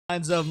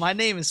Of my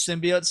name is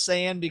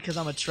SymbioteSaiyan because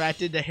I'm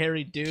attracted to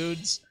hairy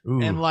dudes,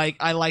 Ooh. and like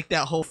I like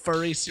that whole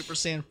furry Super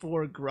Saiyan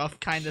 4 gruff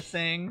kind of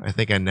thing. I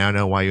think I now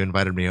know why you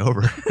invited me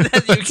over.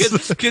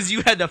 Because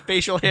you had the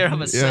facial hair of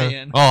a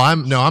Saiyan. Oh,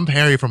 I'm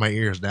hairy from my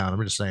ears down.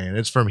 I'm just saying,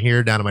 it's from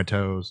here down to my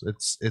toes.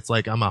 It's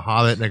like I'm a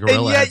hobbit and a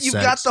gorilla. And yet you've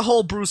got the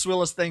whole Bruce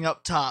Willis thing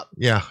up top.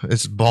 Yeah,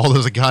 it's bald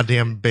as a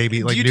goddamn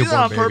baby. Like do you do that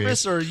on baby.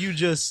 purpose, or you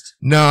just?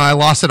 No, I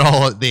lost it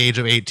all at the age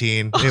of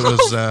 18. It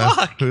was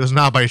it was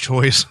not by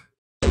choice.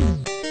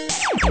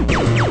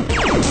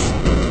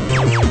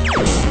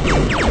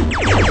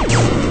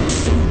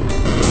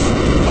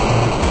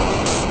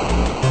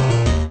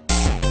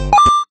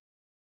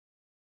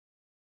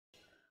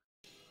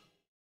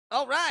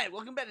 Alright,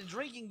 welcome back to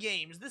Drinking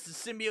Games. This is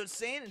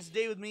SymbioteSaiyan, and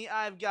today with me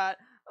I've got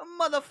a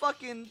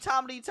motherfucking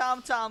Tommity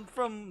Tom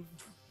from...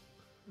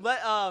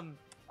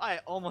 I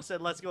almost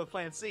said Let's Go with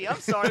Plan C. I'm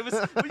sorry, it was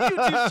a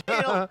YouTube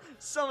channel,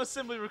 some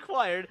assembly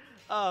required.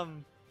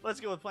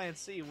 Let's Go with Plan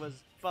C was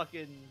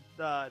fucking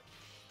a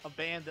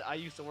band that I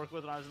used to work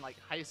with when I was in like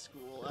high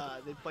school.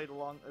 They played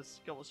a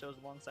couple shows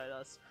alongside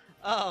us.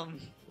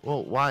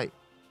 Well, why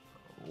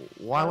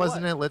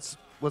wasn't it Let's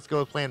Go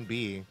with Plan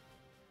B?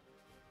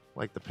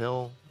 Like the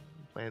pill,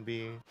 Plan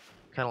B,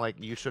 kind of like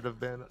You Should Have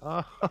Been.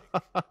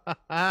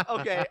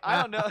 Okay,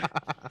 I don't know.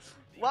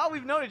 While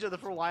we've known each other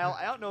for a while,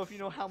 I don't know if you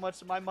know how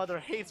much my mother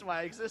hates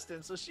my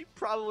existence, so she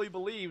probably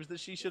believes that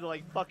she should have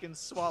like fucking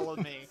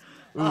swallowed me.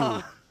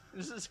 My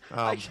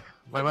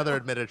mother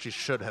admitted she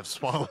should have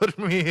swallowed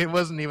me. It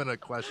wasn't even a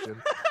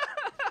question.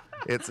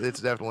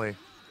 It's definitely.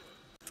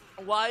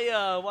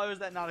 Why was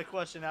that not a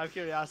question? Out of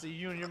curiosity,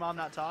 you and your mom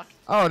not talk?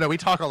 Oh no, we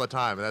talk all the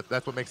time.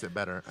 That's what makes it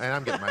better. And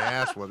I'm getting my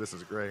ass whooped. This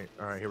is great.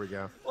 All right, here we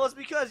go. Well, it's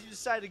because you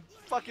decided to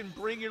fucking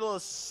bring your little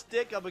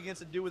stick up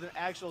against a dude with an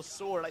actual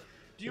sword. Like,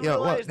 do you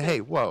realize?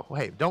 Hey, whoa,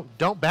 hey,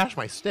 don't bash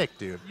my stick,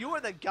 dude. You are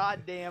the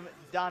goddamn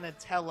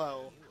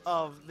Donatello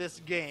of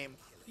this game.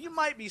 You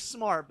might be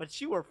smart,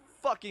 but you are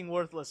fucking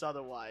worthless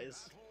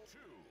otherwise.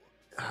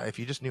 If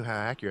you just knew how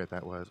accurate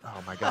that was.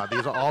 Oh my God,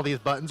 all these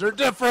buttons are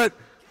different.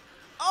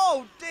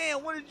 Oh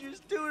damn! What did you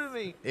just do to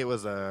me? It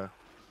was So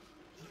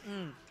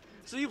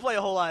you play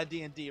a whole lot of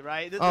D&D,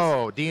 right?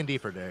 D&D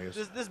for days.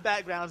 This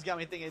background's got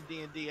me thinking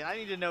D&D, and I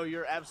need to know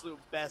your absolute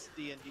best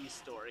D&D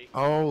story.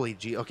 Holy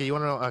gee. Okay, you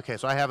want to know? Okay,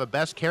 so I have a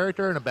best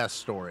character and a best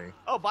story.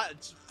 Oh, but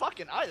it's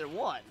fucking either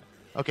one.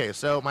 Okay,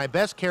 so my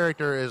best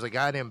character is a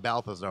guy named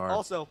Balthazar.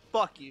 Also,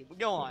 fuck you. But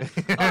go on.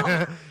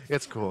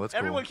 It's cool. It's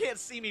Everyone cool. can't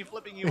see me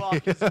flipping you off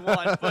because you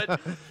won, but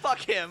fuck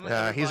him.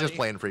 Yeah, he's just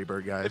playing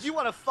Freebird, guys. If you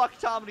want to fuck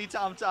Tommity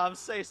Tom,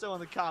 say so in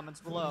the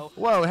comments below.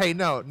 Whoa, hey,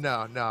 no.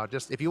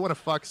 Just if you want to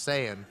fuck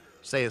Saiyan,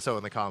 say so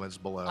in the comments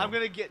below. I'm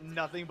gonna get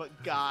nothing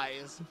but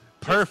guys.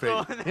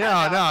 Perfect.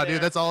 Yeah, no,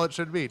 dude, that's all it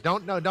should be.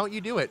 Don't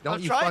you do it. Don't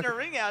I'm you trying fucking... to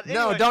ring out.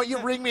 No, Anyway, don't you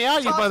ring me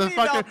out, you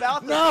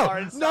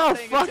motherfucker. No,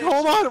 fuck,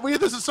 hold on.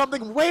 This is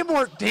something way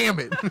more, damn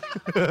it.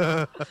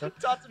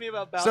 Talk to me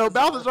about Balthazar. So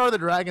Balthazar the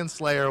Dragon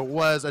Slayer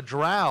was a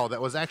drow that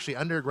was actually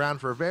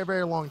underground for a very,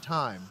 very long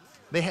time.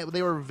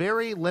 They were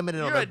very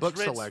limited on their book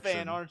selection. You're a Dritz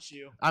fan, aren't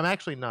you? I'm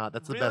actually not.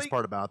 That's the best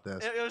part about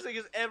this. I was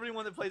thinking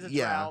everyone that plays a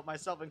drow,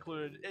 myself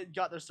included, it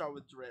got their start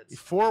with Dritz.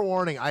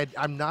 Forewarning,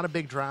 I'm not a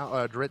big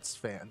Dritz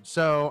fan.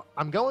 So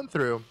I'm going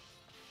through,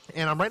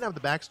 and I'm writing up the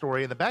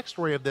backstory, and the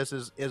backstory of this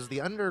is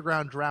the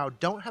underground drow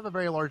don't have a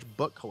very large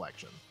book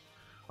collection.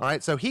 All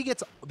right, so he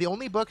gets the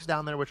only books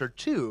down there, which are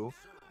 2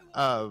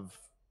 of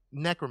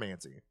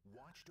necromancy.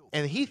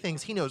 And he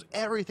thinks he knows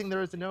everything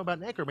there is to know about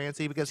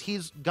necromancy because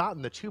he's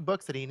gotten the 2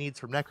 books that he needs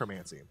from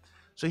necromancy.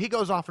 So he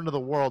goes off into the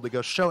world to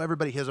go show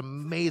everybody his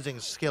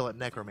amazing skill at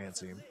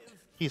necromancy.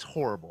 He's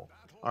horrible.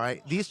 All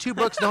right? These 2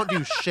 books don't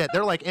do shit.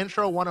 They're like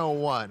Intro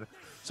 101.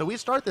 So we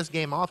start this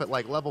game off at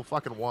like level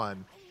fucking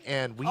 1.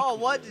 And we... Oh,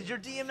 what? Did your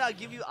DM not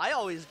give you... I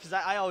always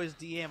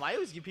DM. I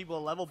always give people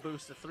a level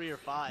boost to 3 or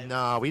 5.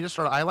 No, we just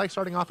start... I like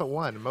starting off at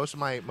 1. Most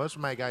of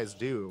my guys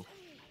do.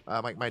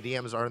 My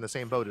DMs are in the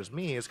same boat as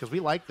me, is because we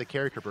like the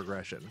character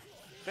progression.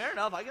 Fair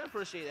enough. I can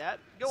appreciate that.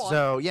 Go on.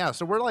 So yeah,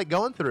 so we're like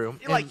going through.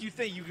 You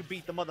think you could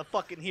beat the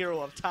motherfucking hero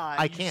of time?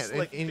 I can't.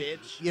 Slick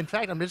bitch. In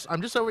fact,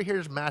 I'm just over here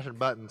just mashing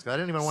buttons because I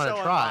didn't even want to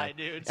So try. am I,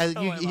 dude.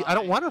 I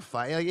don't want to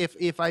fight. Like,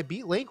 if I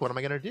beat Link, what am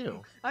I gonna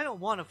do? I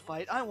don't want to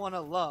fight. I want to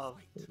love.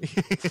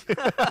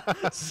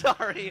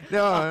 Sorry.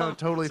 No,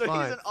 totally so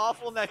fine. He's an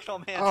awful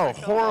necromancer. Oh,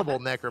 horrible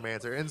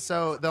necromancer. And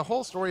so the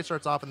whole story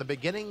starts off in the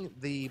beginning.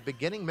 The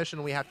beginning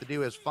mission we have to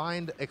do is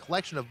find a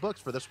collection of books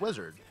for this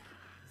wizard.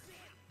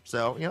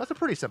 So, it's a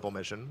pretty simple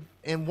mission.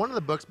 And one of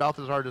the books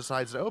Balthazar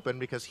decides to open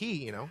because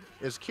he,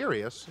 is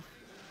curious.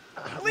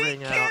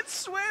 Link can't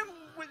swim!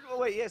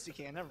 Wait, yes, you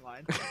can. Never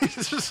mind.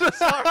 Sorry.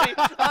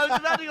 I was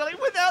about to go,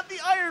 without the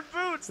iron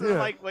boots! And I'm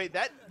like, wait,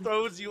 that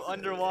throws you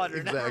underwater.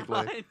 Exactly.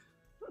 Never mind.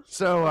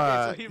 So,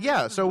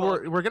 so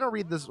we're going to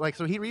read this.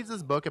 So he reads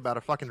this book about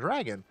a fucking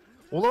dragon.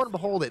 Well, lo and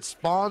behold, it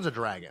spawns a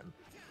dragon.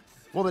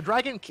 Well, the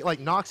dragon,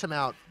 knocks him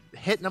out,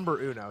 hit number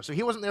uno. So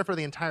he wasn't there for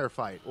the entire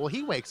fight. Well,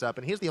 he wakes up,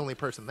 and he's the only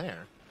person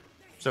there.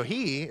 So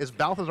he is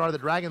Balthazar the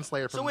Dragon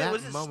Slayer from So wait, that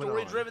was it moment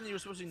story on. driven that you were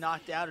supposed to be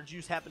knocked out, or did you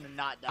just happen to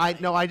not die?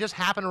 I just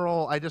happened to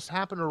roll. I just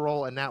happened to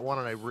roll a nat 1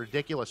 on a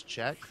ridiculous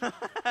check,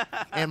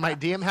 and my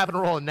DM happened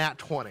to roll a nat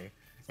 20.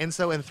 And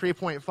so in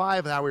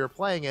 3.5, how we were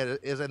playing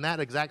it is in that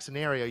exact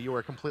scenario, you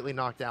were completely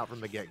knocked out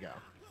from the get-go,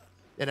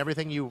 and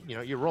everything you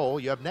roll,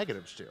 you have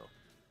negatives to.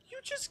 You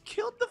just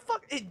killed the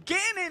fuck.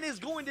 Ganon is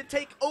going to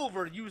take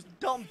over, you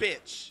dumb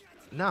bitch.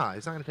 Nah,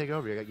 he's not gonna take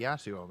over. You got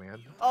Yasuo, man.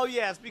 Oh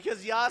yes,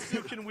 because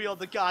Yasuo can wield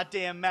the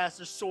goddamn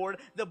Master Sword,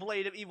 the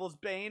blade of evil's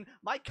bane.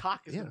 My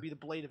cock is gonna be the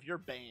blade of your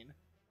bane.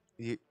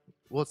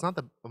 Well, it's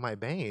not my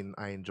bane.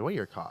 I enjoy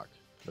your cock.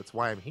 That's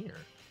why I'm here.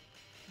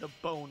 The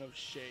bone of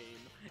shame.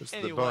 It's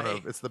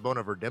Anyway. the bone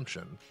of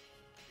redemption.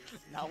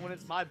 Not when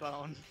it's my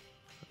bone.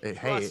 Hey,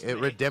 Trust it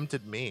me.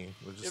 redempted me.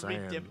 I'm just It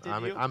saying. redempted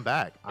I'm, you? I'm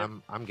back.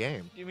 I'm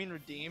game. Do you mean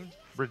redeemed?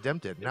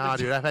 Redempted. Nah,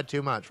 dude, I've had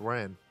too much. We're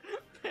in.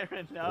 Fair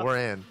enough. We're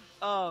in.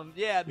 Yeah.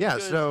 Yeah.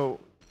 Because, So.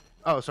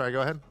 Oh, sorry.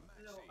 Go ahead.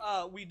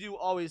 we do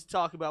always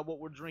talk about what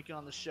we're drinking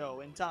on the show,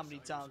 and Tommity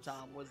Tom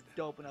Tom was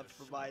dope enough to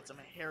provide some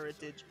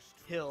Heritage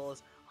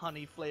Hills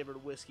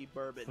honey-flavored whiskey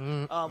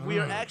bourbon. We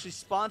are actually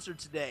sponsored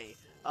today.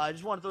 I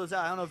just want to throw this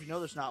out. I don't know if you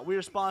know this or not. We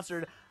are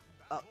sponsored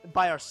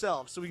by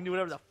ourselves, so we can do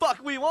whatever the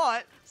fuck we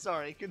want.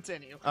 Sorry,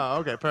 continue. Oh,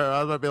 okay. I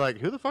was about to be like,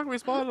 who the fuck are we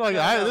sponsored? Like,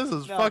 this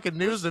is fucking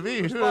news to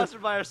me. We're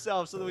sponsored by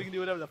ourselves, so that we can do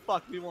whatever the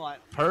fuck we want.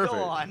 Perfect. Go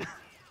on.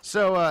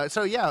 So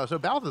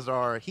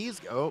Balthazar,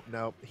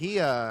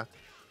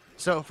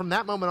 so from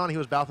that moment on, he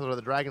was Balthazar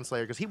the Dragon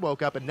Slayer because he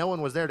woke up and no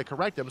one was there to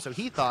correct him, so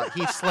he thought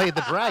he slayed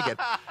the dragon.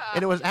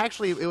 And it was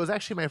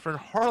actually my friend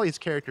Harley's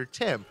character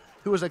Tim,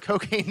 who was a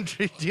cocaine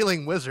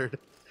dealing wizard.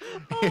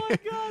 Oh my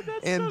god,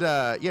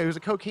 that's he was a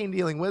cocaine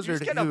dealing wizard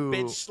just kind of who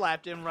bitch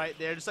slapped him right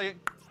there, just like.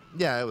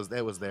 Yeah, it was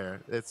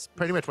there. It's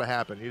pretty much what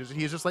happened.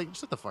 He's just like,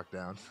 shut the fuck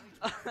down.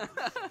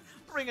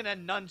 Bringing a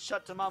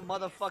nunchuck to my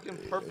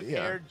motherfucking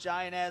purple-haired,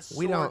 giant-ass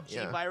We sword, don't-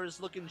 yeah.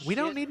 G-virus-looking shit. We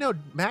don't need no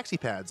maxi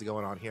pads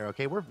going on here,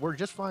 okay? We're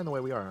just fine the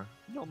way we are.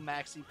 no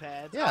maxi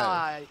pads.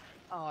 Yeah.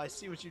 I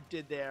see what you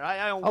did there.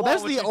 I don't Oh, want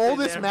that's what the you did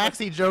oldest there,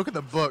 maxi joke in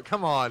the book.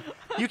 Come on.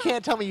 You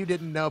can't tell me you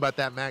didn't know about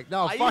that Mac.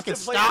 No, I fucking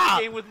used to play stop.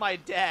 this game with my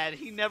dad.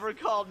 He never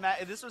called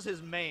this was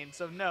his main,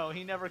 so no,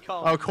 he never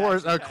called Of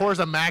course, maxi of course,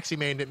 pads. a maxi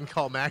main didn't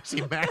call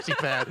maxi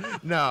pad.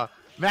 No,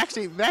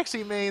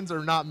 maxi mains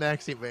are not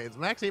maxi mains.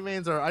 Maxi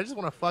mains are I just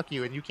want to fuck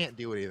you and you can't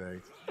do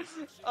anything.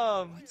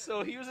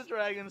 So he was a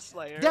dragon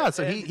slayer. Yeah,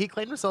 so and he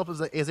claimed himself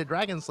as a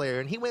dragon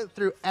slayer, and he went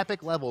through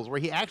epic levels where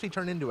he actually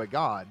turned into a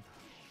god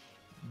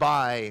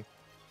by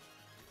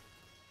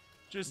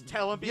just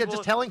telling people.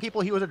 just telling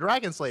people he was a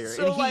dragon slayer.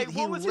 So and like, he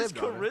what was his lived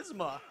on it.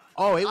 charisma?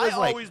 Oh, it was I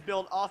like always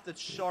built off the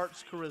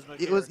charts charisma.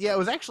 it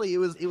was actually it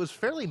was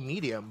fairly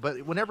medium,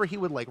 but whenever he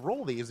would like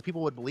roll these,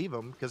 people would believe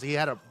him because he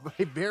had a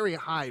very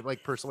high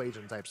like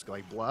persuasion type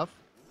like bluff.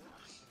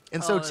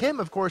 And so Tim,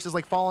 of course, is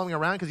like following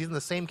around because he's in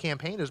the same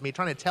campaign as me,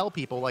 trying to tell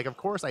people like, of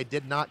course, I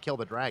did not kill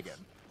the dragon.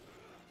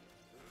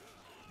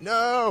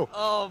 No.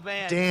 Oh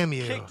man! Damn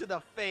you. Kick to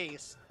the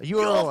face. You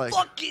were You're like, a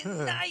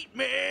fucking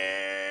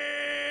nightmare.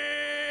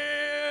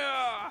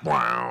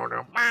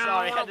 Sorry,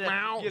 I had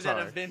to give that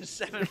Avenged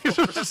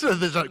Sevenfold.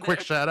 There's a quick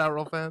shout out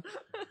real fast.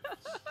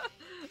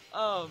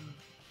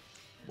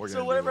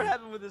 So whatever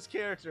happened with this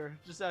character,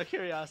 just out of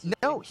curiosity?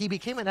 No, he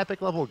became an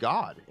epic level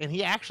god, and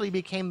he actually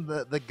became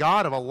the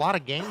god of a lot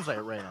of games I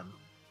ran.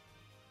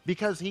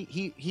 Because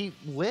he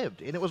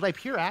lived, and it was by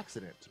pure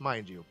accident,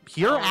 mind you.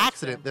 Pure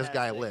accident this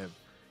guy lived.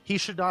 He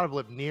should not have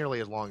lived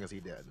nearly as long as he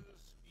did.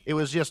 It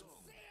was just,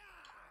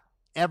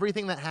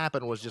 everything that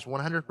happened was just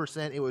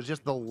 100%, it was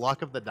just the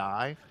luck of the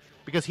die,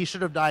 because he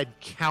should have died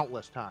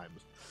countless times.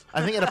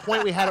 I think at a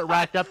point we had it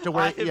racked up to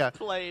where, I haven't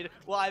played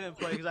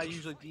because I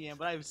usually DM,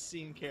 but I've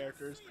seen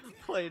characters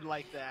played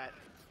like that.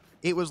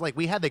 It was like,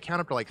 we had to count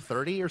up to like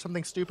 30 or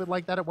something stupid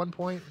like that at one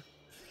point.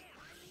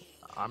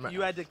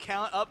 You had to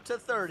count up to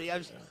 30.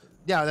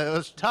 Yeah, that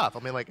was tough. I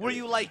mean, like, were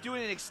you like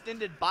doing an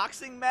extended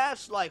boxing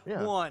match? Like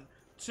 1,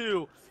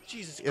 2,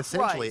 Jesus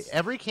essentially, Christ.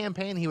 every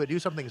campaign he would do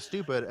something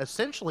stupid,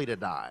 essentially to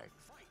die.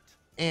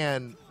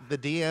 And the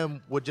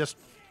DM would just,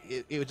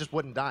 it just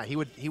wouldn't die.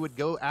 He would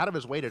go out of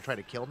his way to try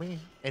to kill me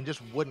and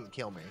just wouldn't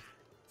kill me.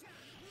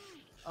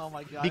 Oh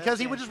my god. Because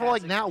he would just roll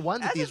like nat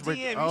ones at these.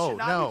 DM, oh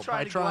no,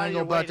 my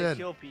triangle button.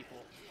 Kill people.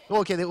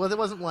 Well, okay, it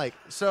wasn't like,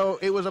 so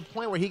it was a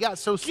point where he got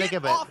so sick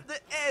of it. Get off the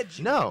edge.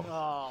 No.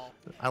 Oh.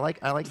 I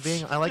like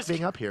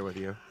being up here with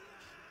you.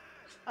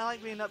 I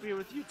like being up here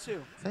with you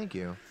too. Thank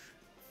you.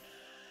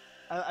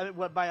 I mean,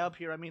 what by up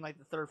here I mean like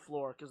the 3rd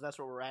floor, because that's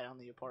where we're at on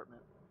the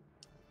apartment.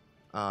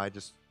 I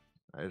just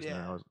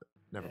Yeah. I was,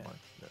 never mind.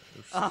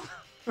 Alright,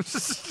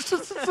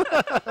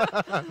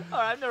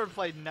 I've never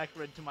played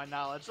Necrid to my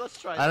knowledge. Let's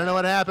try. I don't know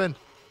what happened.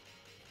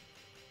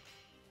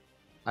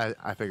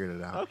 I figured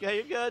it out. Okay,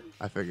 you're good.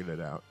 I figured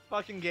it out.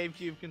 Fucking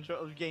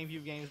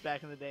GameCube games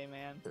back in the day,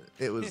 man.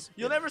 It was.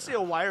 You'll never see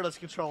a wireless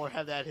controller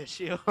have that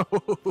issue.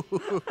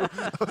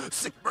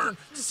 Sick burn.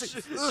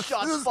 Sick.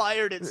 Shots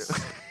fired. It's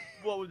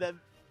what was that?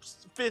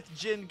 5th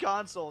gen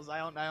consoles. I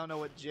don't know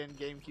what gen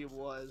GameCube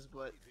was,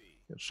 but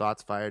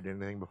Shots fired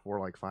anything before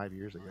like 5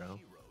 years ago.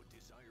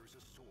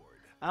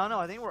 I don't know.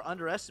 I think we're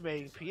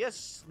underestimating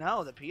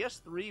No, the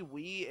PS3,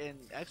 Wii, and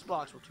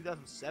Xbox were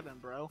 2007,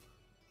 bro.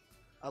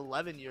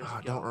 11 years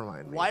ago. Don't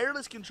remind me.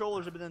 Wireless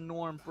controllers have been the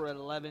norm for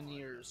 11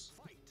 years.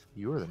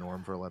 You were the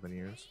norm for 11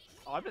 years.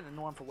 Oh, I've been the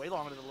norm for way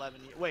longer than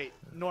 11 years. Wait,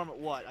 norm at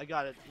what? I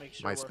gotta make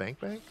sure. My spank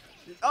bank?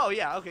 Oh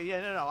yeah, okay,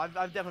 yeah, no. I've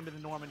definitely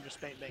been the norm in your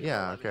spank bank.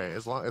 Yeah, okay.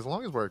 As long as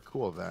we're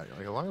cool with that,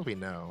 like as long as we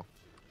know.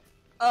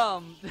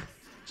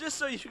 Just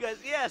so you guys,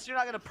 yes, you're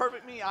not gonna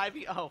perfect me,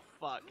 Ivy. Oh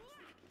fuck.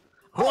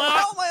 What? Oh,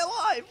 how am I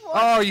alive? What?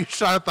 Oh, you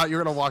shot. I thought you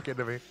were gonna walk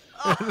into me.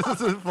 Oh.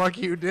 Fuck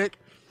you, dick.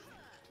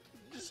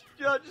 Just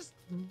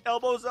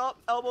elbows up,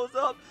 hands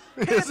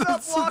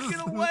up, walking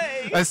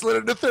away. I slid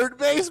into third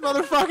base,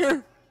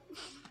 motherfucker.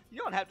 You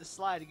don't have to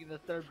slide to get to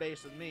third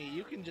base with me.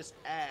 You can just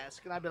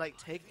ask, and I'd be like,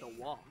 take the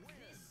walk.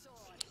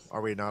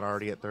 Are we not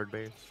already at third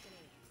base?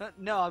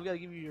 No, I've got to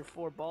give you your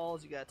 4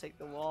 balls. You got to take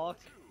the walk.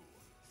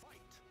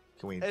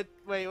 Can we?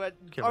 Wait.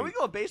 Are we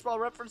going baseball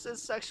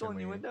references, sexual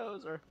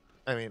innuendos, or?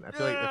 I mean, I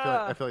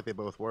feel like they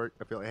both work.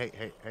 I feel like,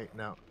 hey,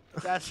 no.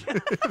 That's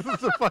This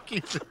is a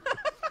fucking.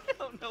 I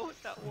don't know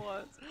what that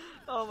was.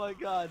 Oh my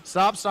god.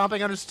 Stop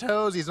stomping on his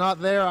toes. He's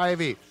not there,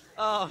 Ivy.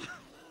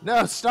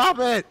 No, stop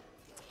it.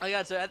 I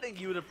gotta say, I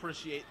think you would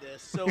appreciate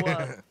this. So,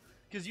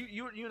 because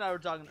you and I were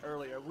talking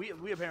earlier,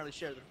 we apparently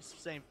share the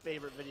same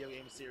favorite video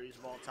game series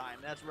of all time.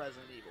 And that's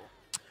Resident Evil.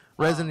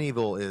 Resident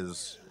Evil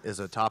is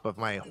a top of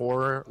my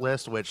horror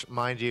list, which,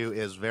 mind you,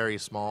 is very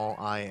small.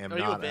 I am Are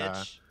not. You a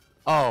bitch?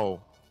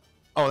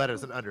 Oh, that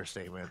is an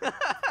understatement.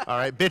 All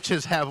right,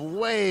 bitches have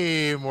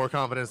way more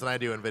confidence than I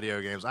do in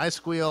video games. I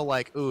squeal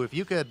like, ooh, if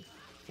you could,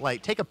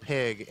 like, take a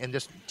pig and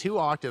just 2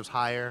 octaves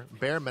higher,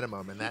 bare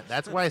minimum, and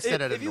that's why I said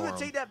it. If you would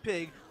take that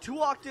pig 2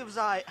 octaves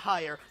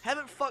higher,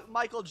 haven't fucked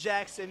Michael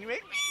Jackson, you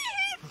make.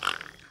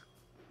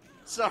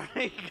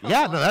 Sorry.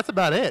 Yeah, no, that's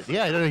about it.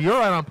 Yeah, you're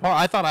right on par.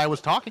 I thought I was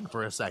talking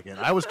for a second.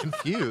 I was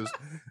confused.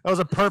 That was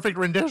a perfect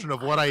rendition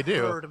of what I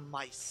do. I heard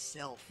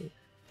myself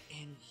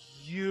and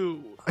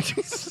you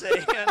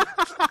saying.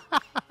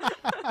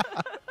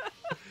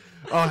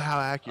 Oh, how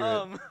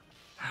accurate.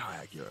 How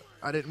accurate.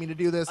 I didn't mean to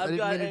do this. I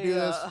didn't mean to do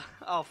this.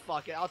 Oh,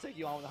 fuck it. I'll take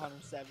you on with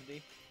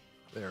 170.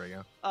 There we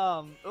go.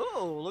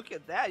 Oh, look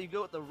at that. You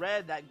go with the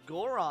red, that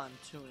Goron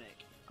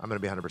tunic. I'm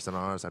going to be 100%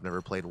 honest. I've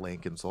never played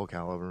Link in Soul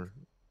Calibur.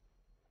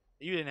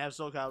 You didn't have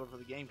Soul Calibur for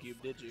the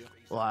GameCube, did you?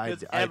 Well,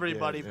 because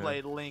everybody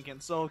played Link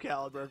and Soul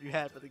Calibur if you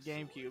had it for the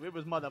GameCube. It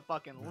was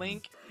motherfucking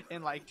Link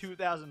in like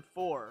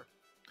 2004.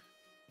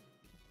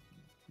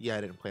 Yeah,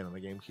 I didn't play it on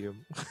the GameCube.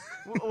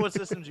 What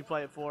system did you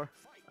play it for?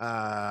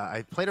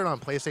 I played it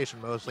on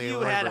PlayStation mostly. You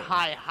had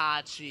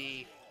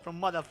Heihachi from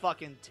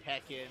motherfucking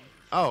Tekken.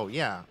 Oh,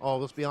 yeah. Oh,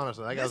 let's be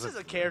honest. This is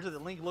a character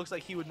that Link looks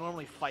like he would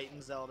normally fight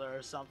in Zelda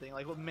or something.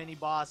 Like what mini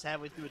boss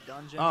halfway through a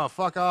dungeon. Oh,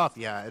 fuck off.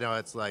 Yeah, no,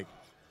 it's like...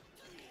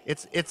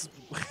 It's it's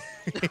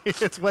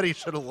what he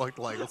should have looked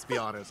like, let's be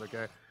honest,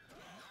 okay?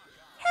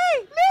 Hey,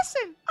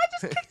 listen! I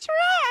just kicked your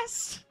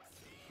ass!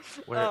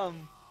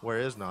 Where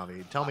is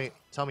Navi? Tell me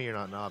you're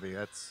not Navi.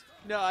 That's...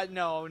 No,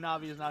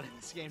 Navi is not in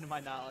this game to my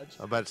knowledge.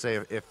 I'm about to say,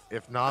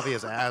 if Navi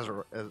is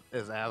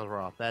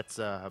Azeroth, that's...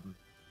 No,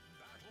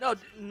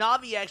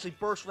 Navi actually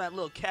burst from that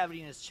little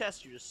cavity in his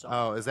chest you just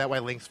saw. Oh, is that why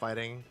Link's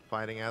fighting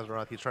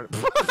Azeroth? He's trying to...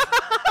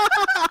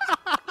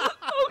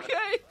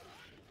 Okay.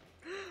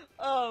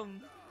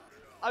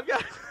 I've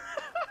got...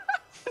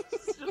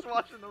 just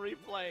watching the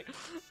replay.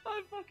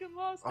 I fucking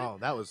lost it. Oh,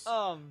 that was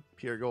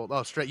pure gold.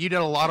 Oh, you did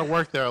a lot of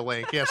work there,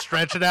 Link. Yeah,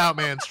 stretch it out,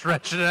 man.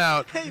 Stretch it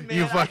out. Hey, man,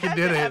 you fucking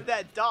did it. Have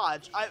that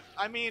dodge.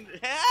 I mean,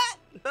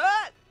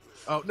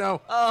 oh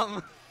no.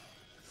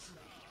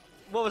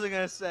 What was I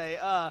gonna say?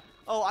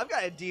 I've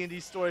got a D&D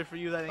story for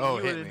you that I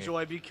think you would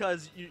enjoy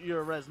because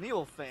you're a Resident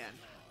Evil fan.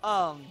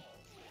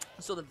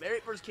 So the very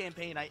first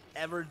campaign I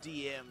ever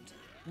DM'd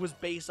was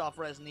based off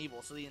Resident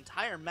Evil, so the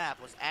entire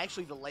map was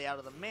actually the layout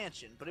of the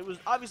mansion, but it was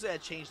obviously I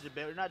changed it a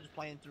bit. We're not just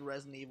playing through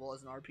Resident Evil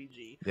as an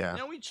RPG. Yeah.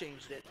 We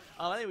changed it.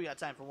 I think we got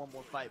time for one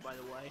more fight, by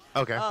the way.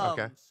 Okay.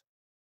 Okay.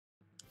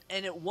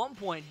 And at one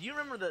point, do you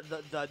remember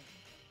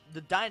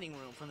the dining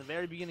room from the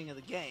very beginning of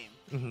the game?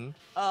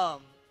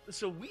 Mm-hmm.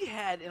 So we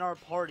had in our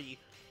party,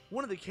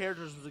 one of the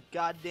characters was a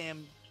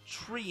goddamn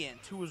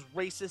treant who was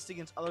racist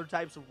against other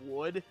types of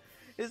wood.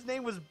 His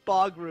name was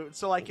Bogroot.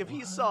 So like if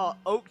he saw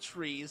oak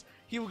trees,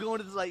 he would go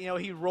into this, like,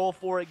 he'd roll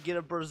for it, get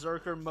a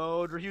berserker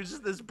mode, or he was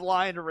just this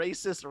blind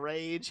racist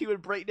rage. He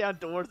would break down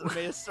doors that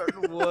made of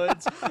certain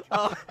woods.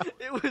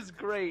 It was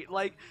great.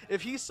 Like,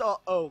 if he saw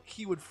oak,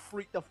 he would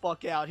freak the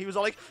fuck out. He was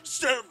all like,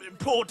 7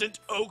 important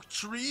oak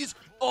trees,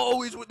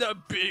 always with their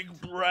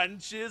big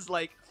branches.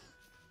 Like,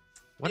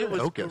 what it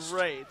was Oakist?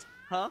 Great.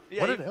 Huh?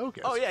 Yeah, what an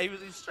Oakist? Oh, yeah, he was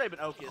straight up an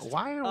Oakist.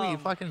 Why are we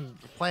fucking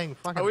playing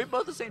fucking... Are we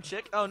both the same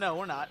chick? Oh, no,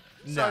 we're not.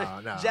 Sorry.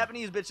 No.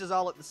 Japanese bitches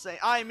all look the same.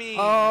 I mean...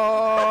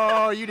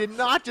 Oh, you did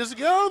not just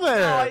go there.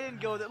 No, I didn't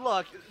go there.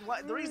 Look,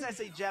 the reason I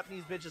say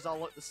Japanese bitches all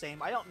look the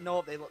same, I don't know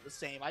if they look the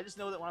same. I just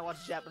know that when I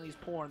watch Japanese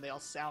porn, they all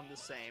sound the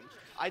same.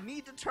 I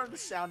need to turn the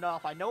sound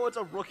off. I know it's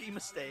a rookie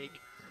mistake.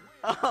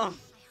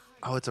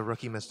 Oh, it's a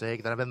rookie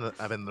mistake. Then I've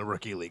been in the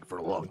rookie league for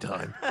a long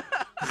time.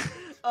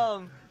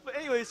 But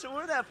anyway, so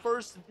we're in that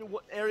first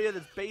area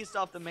that's based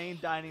off the main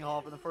dining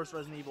hall from the first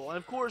Resident Evil. And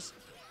of course,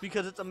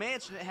 because it's a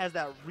mansion, it has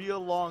that real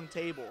long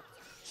table.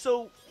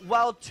 So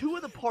while two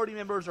of the party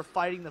members are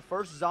fighting the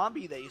first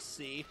zombie they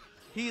see,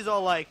 he's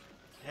all like,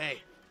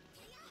 hey,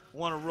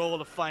 want to roll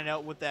to find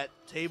out what that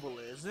table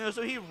is. You know,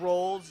 so he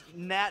rolls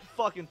nat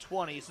fucking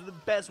 20, so the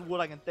best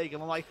wood I can think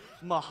of. I'm like,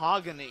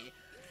 mahogany.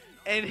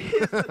 And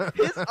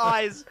his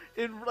eyes,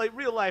 in like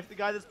real life, the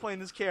guy that's playing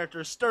this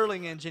character,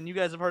 Sterling Engine, you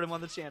guys have heard him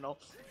on the channel,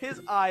 his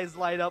eyes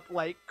light up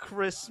like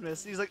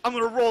Christmas. He's like, I'm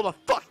going to roll to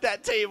fuck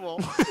that table.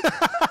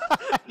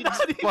 He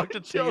just fucked a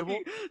table.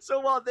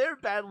 So while they're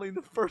battling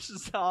the first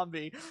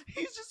zombie,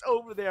 he's just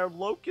over there,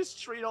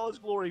 locust tree in all his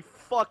glory,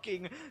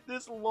 fucking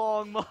this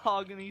long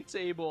mahogany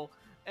table.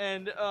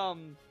 And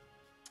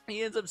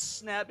he ends up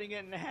snapping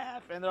it in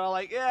half, and they're all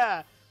like,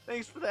 yeah,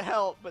 thanks for the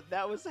help, but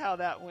that was how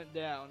that went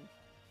down.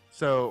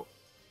 So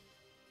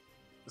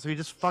he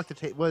just fucked the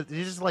table.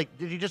 Did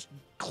he just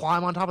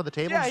climb on top of the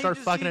table and start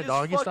fucking it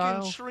doggy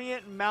style? He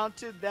Treant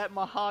mounted that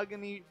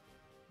mahogany,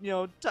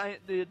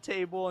 the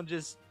table and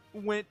just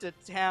went to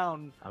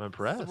town. I'm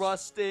impressed.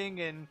 Thrusting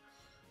and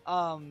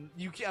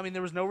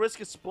there was no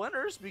risk of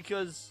splinters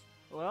because,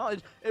 well,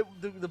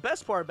 the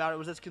best part about it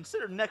was it's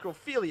considered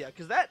necrophilia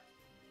because that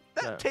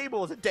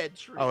table is a dead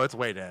tree. Oh, it's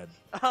way dead.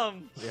 Yeah,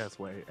 it's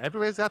way.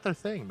 Everybody's got their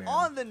thing, man.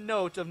 On the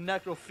note of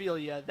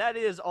necrophilia, that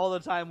is all the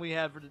time we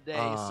have for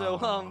today.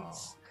 So,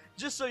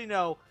 just so you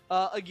know,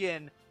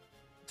 again,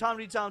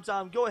 Tommity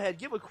Tom, go ahead,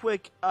 give a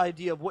quick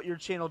idea of what your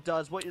channel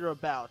does, what you're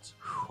about.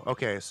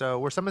 Okay, so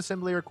we're some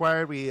assembly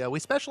required. We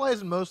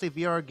specialize in mostly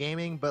VR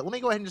gaming, but let me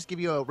go ahead and just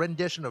give you a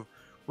rendition of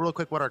real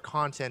quick what our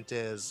content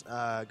is.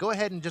 Go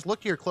ahead and just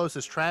look to your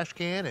closest trash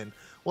can, and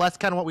well, that's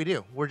kind of what we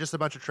do. We're just a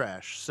bunch of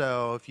trash.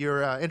 So if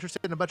you're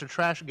interested in a bunch of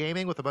trash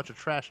gaming with a bunch of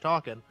trash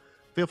talking,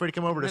 feel free to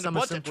come over to some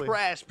assembly. A bunch of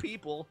trash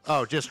people.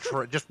 Oh, just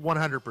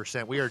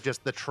 100%. We are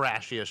just the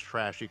trashiest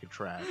trash you could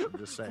trash. I'm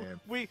just saying.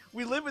 We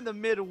live in the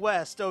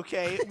Midwest,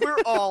 okay? We're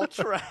all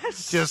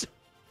trash.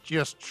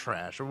 Just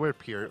trash. We're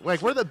pure.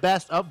 Like, we're the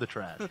best of the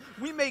trash.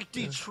 We make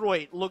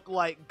Detroit look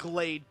like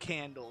Glade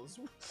candles.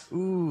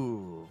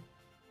 Ooh.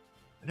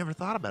 I never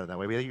thought about it that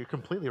way, but you're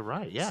completely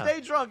right. Yeah.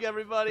 Stay drunk,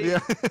 everybody. Yeah.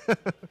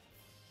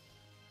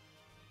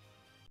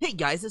 Hey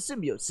guys, it's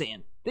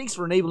SymbioteSaiyan. Thanks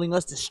for enabling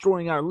us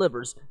destroying our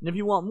livers, and if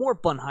you want more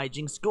fun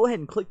hijinks, go ahead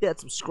and click that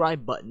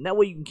subscribe button. That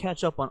way you can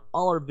catch up on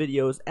all our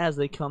videos as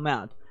they come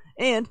out.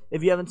 And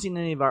if you haven't seen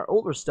any of our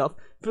older stuff,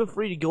 feel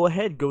free to go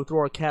ahead, go through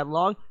our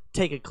catalog,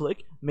 take a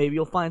click, maybe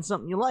you'll find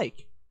something you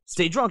like.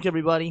 Stay drunk,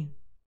 everybody.